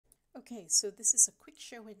Okay, so this is a quick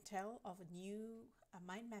show and tell of a new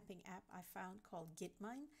mind mapping app I found called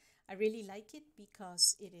Gitmind. I really like it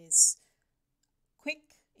because it is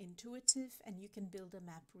quick, intuitive, and you can build a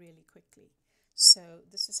map really quickly. So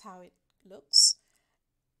this is how it looks.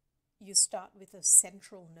 You start with a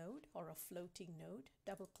central node or a floating node.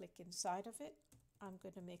 Double click inside of it. I'm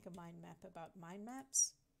going to make a mind map about mind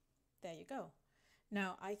maps. There you go.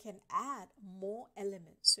 Now I can add more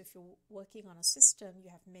elements. So if you're working on a system, you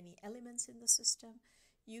have many elements in the system,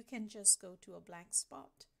 you can just go to a blank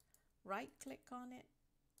spot, right click on it,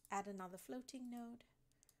 add another floating node,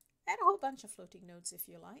 add a whole bunch of floating nodes if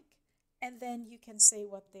you like, and then you can say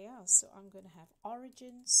what they are. So I'm going to have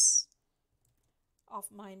origins of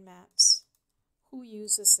mind maps, who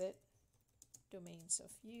uses it, domains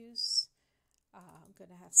of use. I'm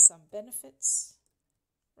going to have some benefits,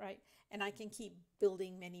 right? And I can keep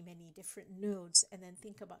building many different nodes and then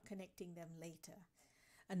think about connecting them later.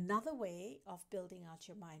 Another way of building out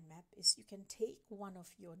your mind map is you can take one of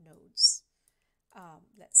your nodes,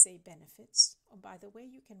 let's say benefits. Oh, by the way,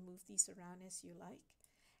 you can move these around as you like.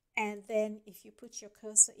 And then if you put your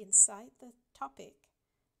cursor inside the topic,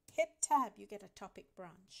 hit tab, you get a topic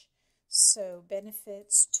branch. So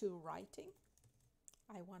benefits to writing.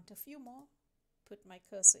 I want a few more. Put my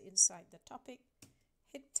cursor inside the topic,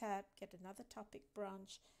 hit tab, get another topic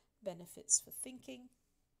branch, benefits for thinking.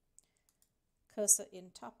 Cursor in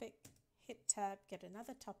topic, hit tab, get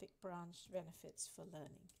another topic branch, benefits for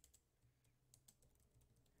learning.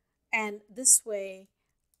 And this way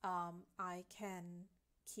I can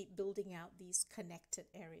keep building out these connected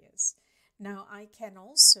areas. Now I can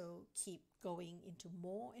also keep going into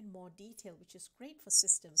more and more detail, which is great for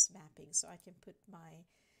systems mapping. So I can put my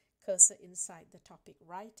cursor inside the topic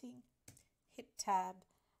writing, hit tab,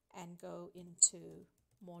 and go into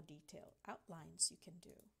more detail. Outlines you can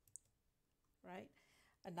do, right?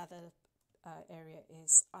 Another area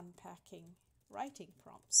is unpacking writing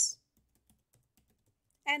prompts,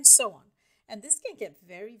 and so on. And this can get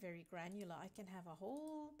very granular. I can have a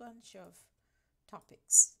whole bunch of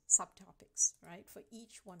topics, subtopics, right, for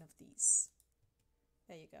each one of these.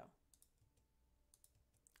 There you go.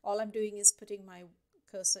 All I'm doing is putting my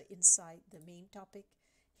cursor inside the main topic,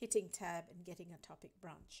 hitting tab, and getting a topic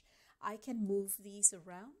branch. I can move these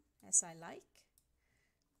around as I like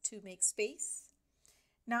to make space.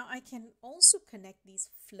 Now I can also connect these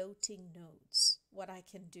floating nodes. What I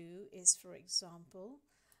can do is, for example,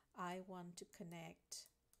 I want to connect,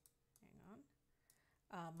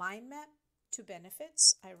 mind map to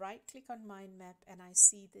benefits. I right click on mind map and I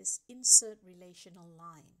see this insert relational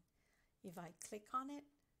line. If I click on it,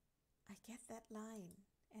 I get that line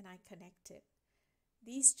and I connect it.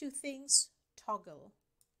 These two things toggle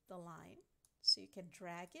the line, so you can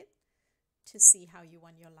drag it to see how you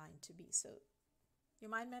want your line to be. So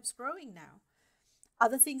your mind map's growing now.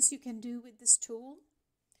 Other things you can do with this tool: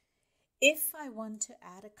 if I want to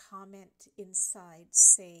add a comment inside,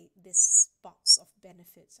 say, this box of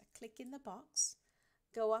benefits, I click in the box,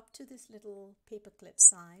 go up to this little paperclip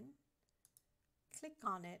sign, click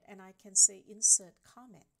on it, and I can say insert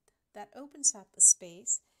comment. That opens up a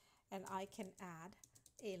space and I can add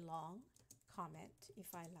a long comment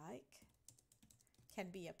if I like. Can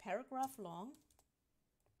be a paragraph long,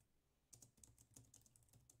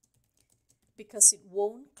 because it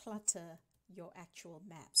won't clutter your actual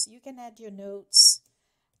maps. You can add your notes,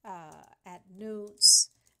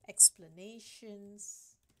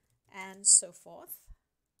 explanations, and so forth.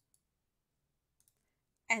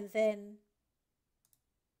 And then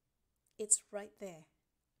it's right there.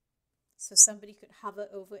 So somebody could hover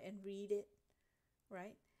over and read it,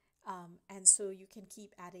 right? And so you can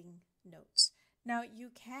keep adding notes. Now you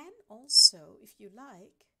can also, if you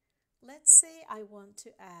like, let's say I want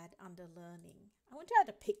to add under learning, I want to add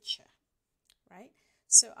a picture, right?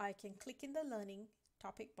 So I can click in the learning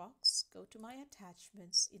topic box, go to my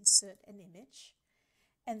attachments, insert an image,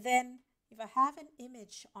 and then if I have an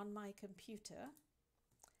image on my computer,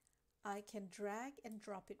 I can drag and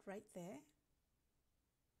drop it right there.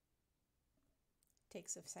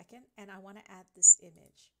 Takes a second, and I want to add this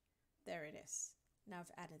image. There it is. Now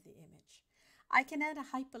I've added the image. I can add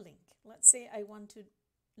a hyperlink. Let's say I want to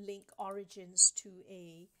link origins to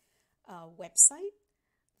a website.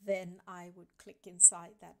 Then I would click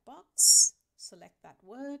inside that box, select that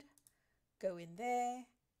word, go in there,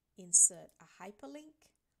 insert a hyperlink,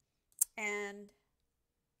 and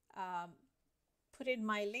put in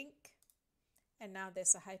my link. And now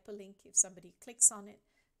there's a hyperlink. If somebody clicks on it,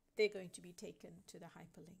 they're going to be taken to the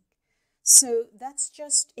hyperlink. So that's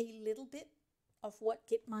just a little bit of what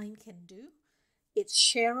Gitmind can do. It's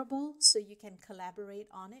shareable, so you can collaborate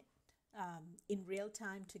on it in real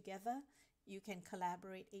time together. You can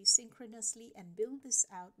collaborate asynchronously and build this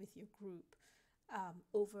out with your group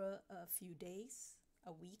over a few days,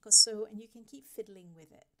 a week or so, and you can keep fiddling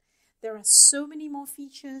with it. There are so many more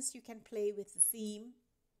features. You can play with the theme,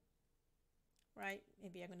 right?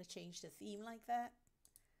 Maybe I'm going to change the theme like that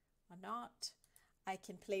or not. I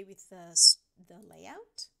can play with the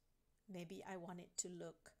layout. Maybe I want it to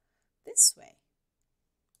look this way,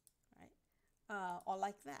 right? Or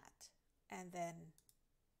like that. And then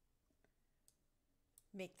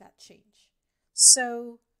make that change.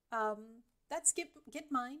 So that's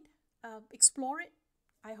Gitmind. Explore it.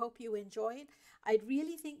 I hope you enjoy it. I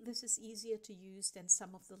really think this is easier to use than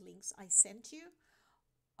some of the links I sent you.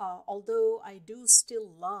 Although I do still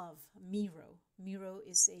love Miro. Miro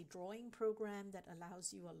is a drawing program that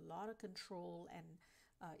allows you a lot of control, and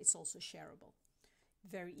it's also shareable,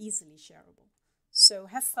 very easily shareable. So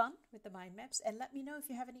have fun with the mind maps and let me know if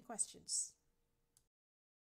you have any questions.